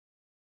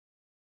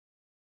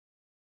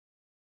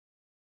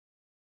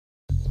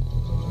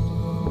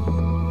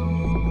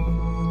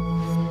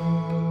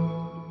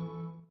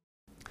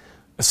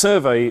A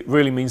survey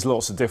really means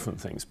lots of different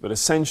things, but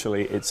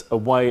essentially it's a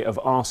way of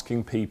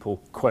asking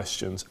people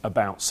questions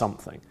about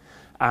something.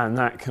 And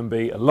that can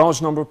be a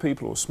large number of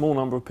people or a small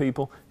number of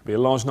people. It can be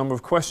a large number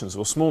of questions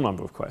or a small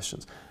number of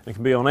questions. It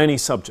can be on any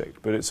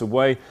subject, but it's a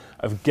way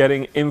of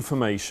getting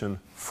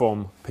information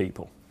from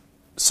people.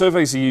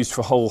 Surveys are used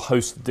for a whole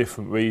host of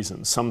different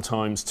reasons,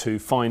 sometimes to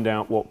find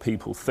out what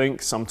people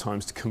think,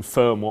 sometimes to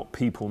confirm what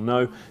people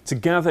know, to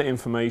gather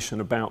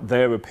information about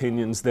their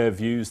opinions, their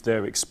views,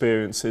 their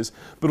experiences,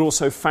 but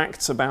also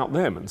facts about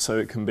them. And so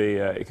it can be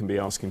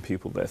asking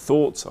people their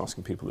thoughts,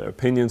 asking people their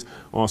opinions,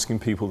 or asking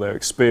people their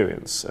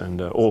experience,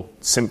 and or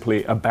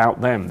simply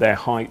about them, their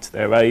height,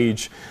 their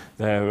age,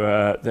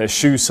 their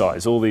shoe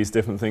size, all these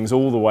different things,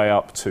 all the way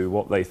up to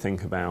what they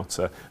think about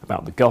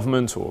the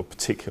government or a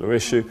particular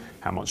issue,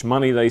 how much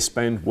money they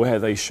spend, where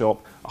they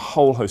shop. A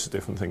whole host of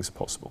different things are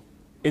possible.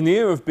 In the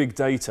era of big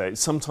data, it's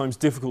sometimes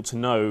difficult to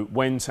know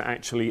when to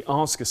actually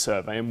ask a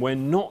survey and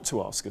when not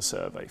to ask a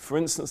survey. For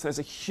instance, there's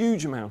a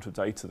huge amount of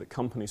data that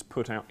companies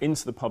put out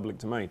into the public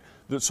domain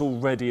that's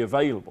already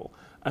available.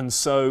 And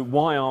so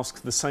why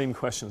ask the same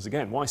questions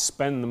again? Why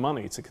spend the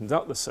money to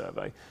conduct the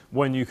survey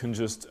when you can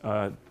just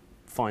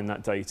find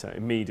that data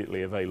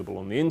immediately available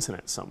on the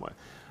internet somewhere?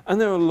 And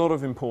there are a lot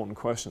of important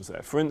questions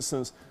there. For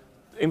instance,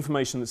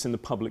 information that's in the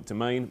public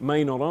domain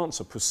may not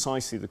answer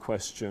precisely the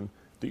question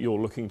that you're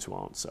looking to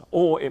answer,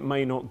 or it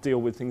may not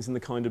deal with things in the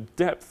kind of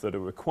depth that are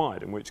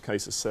required, in which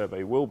case a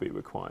survey will be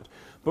required.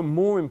 But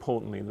more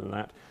importantly than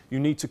that, you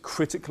need to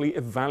critically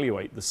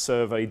evaluate the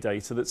survey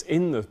data that's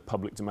in the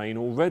public domain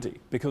already.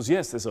 Because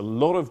yes, there's a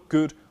lot of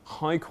good,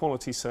 high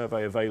quality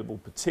survey available,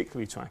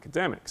 particularly to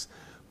academics,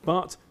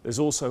 but there's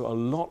also a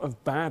lot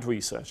of bad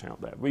research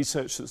out there,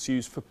 research that's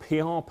used for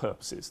PR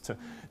purposes,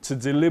 to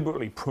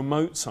deliberately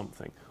promote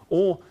something,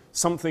 or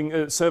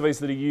surveys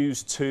that are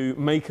used to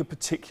make a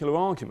particular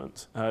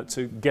argument,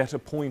 to get a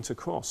point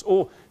across,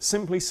 or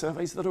simply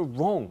surveys that are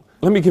wrong.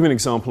 Let me give an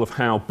example of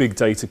how big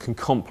data can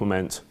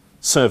complement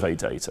survey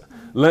data.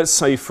 Let's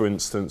say, for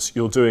instance,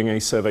 you're doing a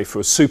survey for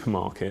a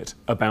supermarket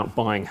about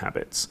buying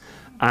habits.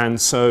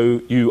 And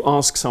so you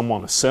ask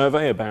someone a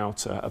survey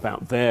about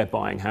their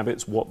buying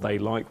habits, what they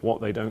like, what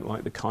they don't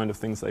like, the kind of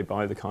things they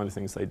buy, the kind of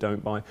things they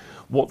don't buy,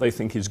 what they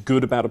think is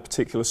good about a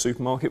particular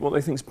supermarket, what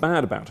they think is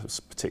bad about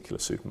a particular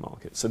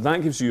supermarket. So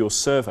that gives you your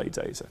survey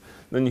data.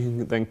 Then you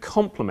can then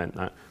complement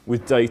that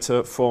with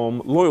data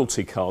from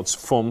loyalty cards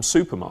from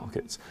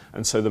supermarkets.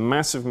 And so the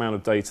massive amount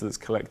of data that's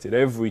collected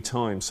every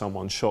time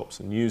someone shops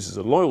and uses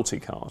a loyalty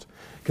card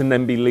can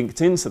then be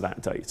linked into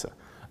that data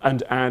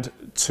and add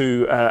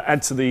to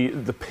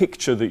the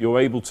picture that you're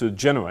able to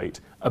generate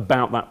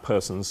about that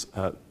person's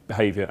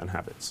behaviour and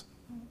habits.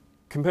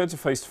 Compared to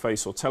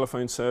face-to-face or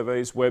telephone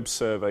surveys, web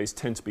surveys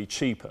tend to be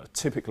cheaper.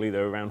 Typically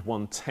they're around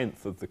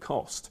 1/10 of the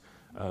cost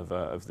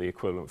of the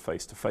equivalent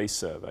face-to-face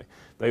survey.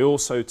 They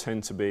also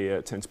tend to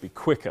be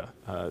quicker.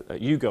 At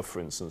YouGov, for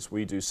instance,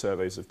 we do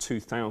surveys of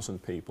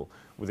 2,000 people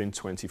within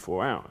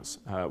 24 hours,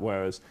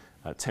 whereas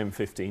 10,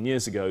 15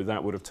 years ago,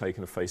 that would have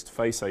taken a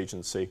face-to-face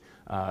agency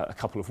a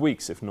couple of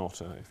weeks, if not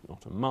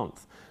a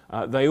month.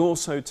 They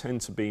also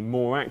tend to be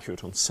more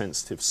accurate on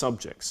sensitive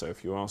subjects. So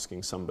if you're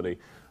asking somebody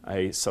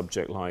a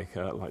subject like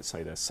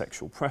say, their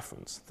sexual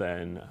preference,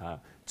 then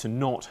to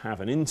not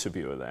have an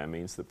interviewer there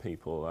means that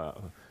people are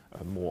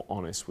more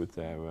honest with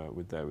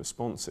their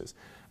responses.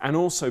 And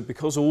also,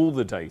 because all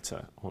the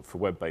data for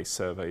web-based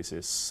surveys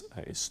is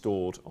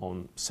stored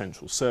on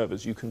central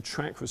servers, you can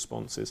track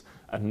responses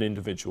at an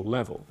individual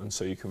level, and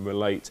so you can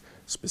relate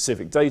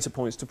specific data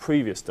points to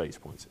previous data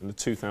points. In the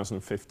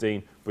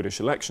 2015 British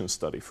election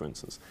study, for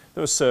instance,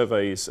 there were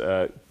surveys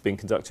being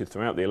conducted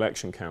throughout the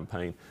election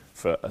campaign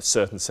for a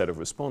certain set of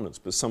respondents,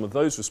 but some of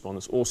those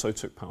respondents also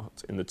took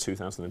part in the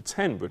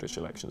 2010 British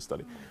election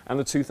study and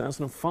the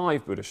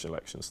 2005 British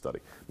election study,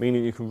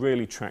 meaning you can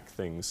really track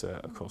things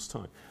across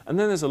time. And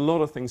then there's a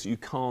lot of things you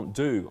can't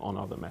do on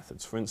other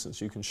methods. For instance,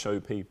 you can show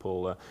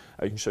people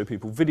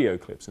video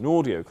clips and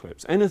audio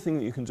clips, anything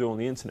that you can do on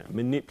the internet,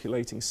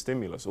 manipulating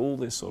stimulus, all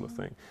this sort of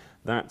thing.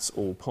 That's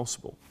all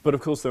possible. But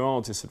of course there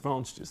are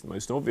disadvantages. The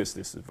most obvious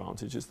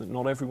disadvantage is that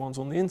not everyone's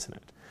on the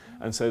internet.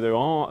 And so there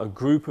are a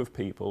group of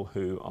people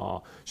who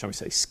are, shall we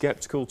say,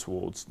 skeptical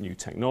towards new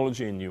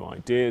technology and new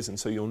ideas, and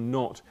so you're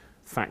not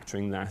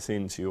factoring that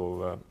into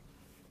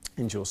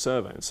your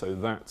survey, and so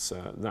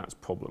that's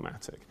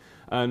problematic.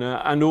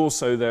 And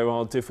also there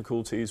are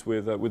difficulties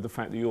with the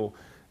fact that you're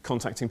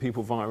contacting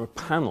people via a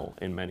panel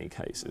in many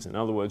cases. In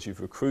other words,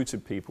 you've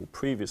recruited people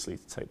previously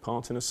to take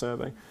part in a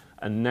survey,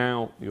 and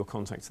now you're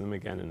contacting them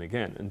again and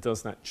again. And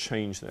does that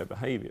change their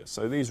behaviour?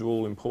 So these are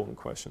all important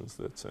questions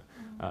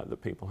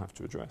that people have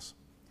to address.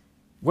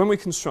 When we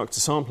construct a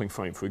sampling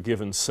frame for a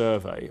given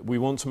survey, we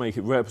want to make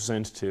it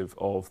representative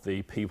of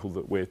the people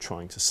that we're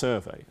trying to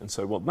survey. And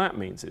so what that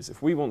means is,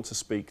 if we want to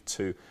speak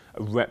to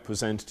a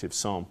representative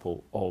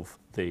sample of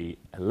the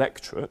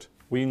electorate,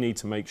 we need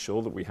to make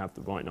sure that we have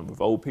the right number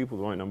of old people,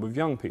 the right number of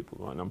young people,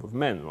 the right number of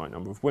men, the right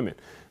number of women,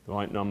 the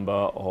right number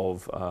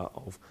of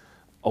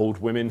old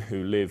women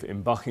who live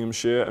in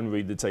Buckinghamshire and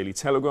read the Daily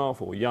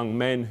Telegraph, or young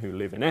men who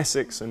live in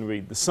Essex and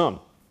read the Sun.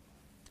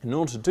 In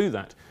order to do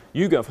that,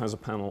 YouGov has a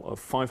panel of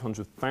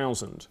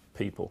 500,000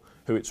 people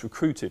who it's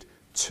recruited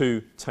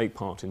to take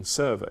part in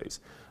surveys.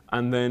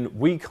 And then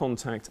we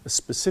contact a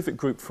specific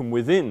group from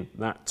within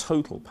that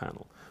total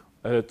panel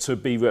to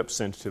be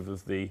representative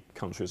of the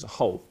country as a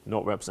whole.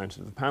 Not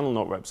representative of the panel,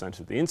 not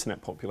representative of the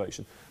internet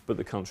population, but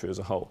the country as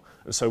a whole.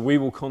 And so we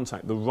will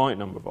contact the right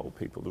number of old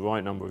people, the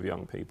right number of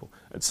young people,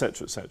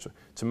 etc.,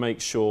 to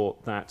make sure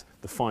that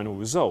the final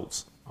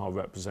results are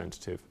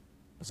representative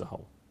as a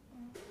whole.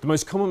 The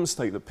most common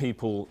mistake that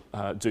people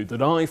do,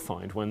 that I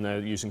find when they're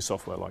using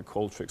software like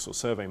Qualtrics or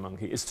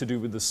SurveyMonkey, is to do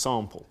with the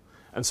sample.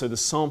 And so the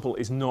sample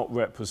is not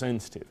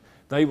representative.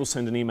 They will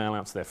send an email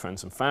out to their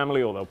friends and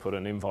family, or they'll put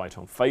an invite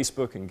on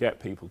Facebook and get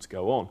people to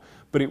go on,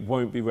 but it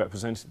won't be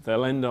representative.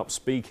 They'll end up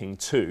speaking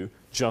to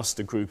just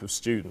a group of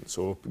students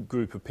or a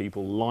group of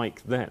people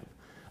like them.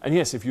 And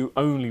yes, if you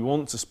only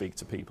want to speak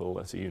to people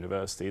at a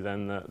university,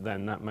 then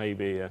that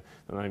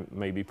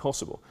may be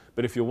possible.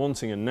 But if you're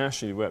wanting a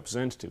nationally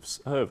representative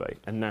survey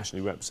and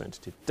nationally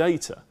representative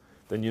data,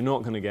 then you're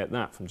not going to get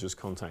that from just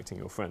contacting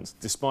your friends,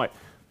 despite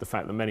the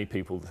fact that many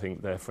people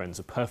think their friends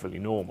are perfectly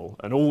normal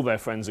and all their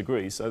friends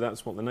agree, so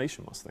that's what the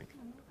nation must think.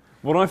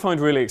 What I find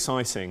really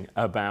exciting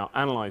about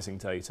analysing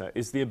data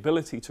is the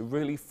ability to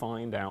really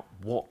find out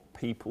what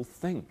people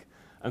think.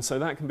 And so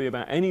that can be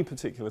about any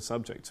particular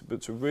subject,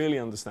 but to really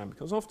understand,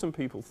 because often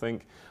people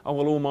think, oh,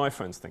 well, all my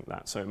friends think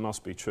that, so it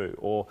must be true.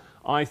 Or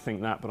I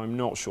think that, but I'm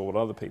not sure what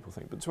other people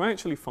think. But to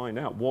actually find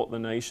out what the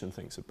nation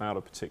thinks about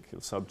a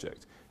particular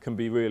subject can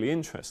be really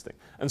interesting.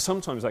 And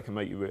sometimes that can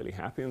make you really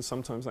happy, and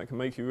sometimes that can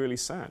make you really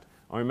sad.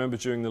 I remember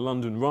during the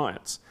London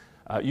riots,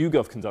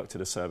 YouGov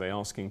conducted a survey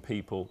asking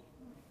people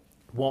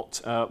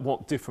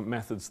what different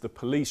methods the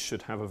police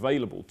should have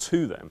available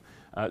to them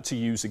to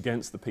use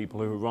against the people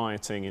who were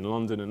rioting in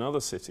London and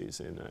other cities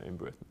in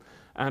Britain.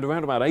 And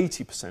around about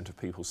 80% of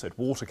people said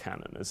water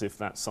cannon, as if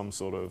that's some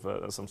sort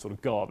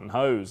of garden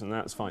hose, and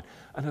that's fine.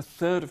 And a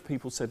third of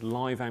people said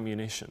live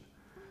ammunition.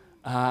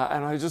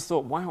 And I just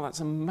thought, wow, that's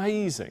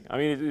amazing. I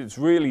mean, it's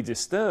really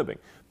disturbing,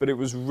 but it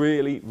was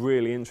really,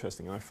 really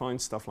interesting. And I find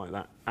stuff like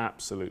that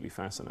absolutely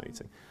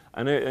fascinating.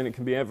 And it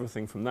can be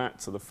everything from that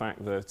to the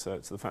fact that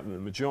the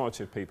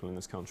majority of people in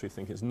this country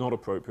think it's not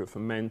appropriate for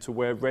men to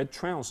wear red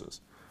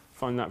trousers. I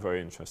find that very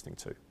interesting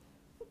too.